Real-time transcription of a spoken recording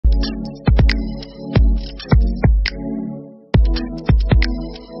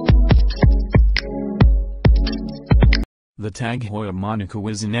The TAG Heuer Monaco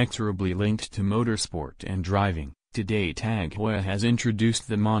is inexorably linked to motorsport and driving. Today TAG Heuer has introduced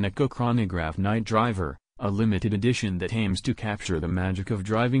the Monaco Chronograph Night Driver, a limited edition that aims to capture the magic of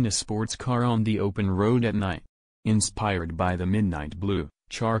driving a sports car on the open road at night. Inspired by the midnight blue,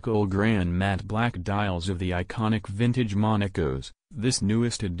 charcoal gray and matte black dials of the iconic vintage Monacos, this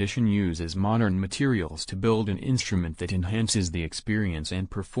newest edition uses modern materials to build an instrument that enhances the experience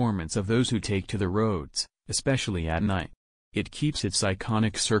and performance of those who take to the roads, especially at night. It keeps its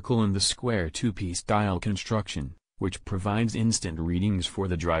iconic circle in the square two-piece dial construction, which provides instant readings for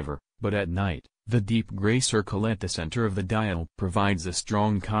the driver, but at night, the deep gray circle at the center of the dial provides a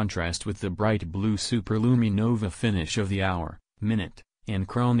strong contrast with the bright blue superluminova finish of the hour, minute, and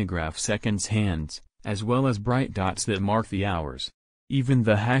chronograph seconds hands, as well as bright dots that mark the hours. Even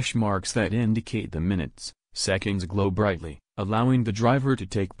the hash marks that indicate the minutes, seconds glow brightly, allowing the driver to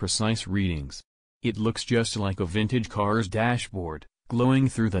take precise readings. It looks just like a vintage car's dashboard, glowing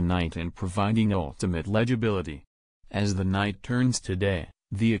through the night and providing ultimate legibility. As the night turns to day,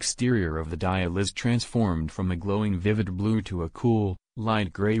 the exterior of the dial is transformed from a glowing vivid blue to a cool,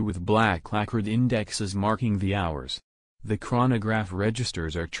 light gray with black lacquered indexes marking the hours. The chronograph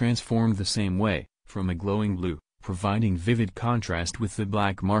registers are transformed the same way, from a glowing blue, providing vivid contrast with the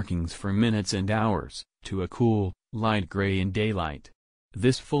black markings for minutes and hours, to a cool, light gray in daylight.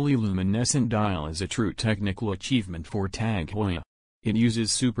 This fully luminescent dial is a true technical achievement for TAG Heuer. It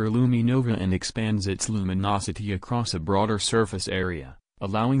uses superluminova and expands its luminosity across a broader surface area,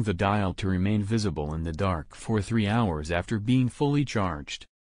 allowing the dial to remain visible in the dark for 3 hours after being fully charged.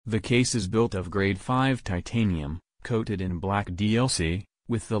 The case is built of grade 5 titanium, coated in black DLC,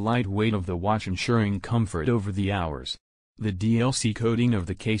 with the light weight of the watch ensuring comfort over the hours. The DLC coating of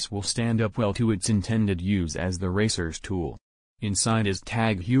the case will stand up well to its intended use as the racer's tool. Inside is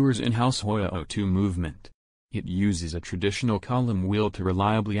TAG Heuer's in-house Heuer O2 movement. It uses a traditional column wheel to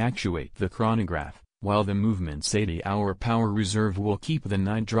reliably actuate the chronograph, while the movement's 80-hour power reserve will keep the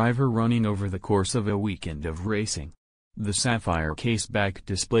night driver running over the course of a weekend of racing. The sapphire caseback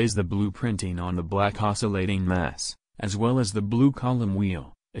displays the blueprinting on the black oscillating mass, as well as the blue column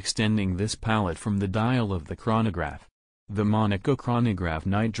wheel, extending this palette from the dial of the chronograph. The Monaco Chronograph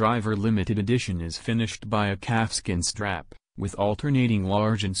Night Driver Limited Edition is finished by a calfskin strap, with alternating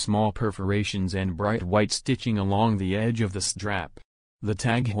large and small perforations and bright white stitching along the edge of the strap. The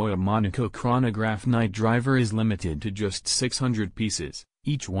TAG Heuer Monaco Chronograph Night Driver is limited to just 600 pieces,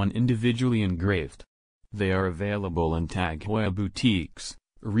 each one individually engraved. They are available in TAG Heuer boutiques,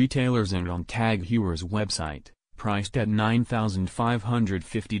 retailers and on TAG Heuer's website, priced at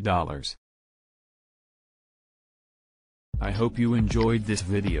 $9,550. I hope you enjoyed this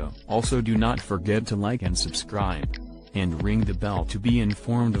video. Also do not forget to like and subscribe, and ring the bell to be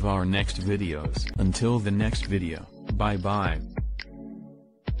informed of our next videos. Until the next video, bye bye.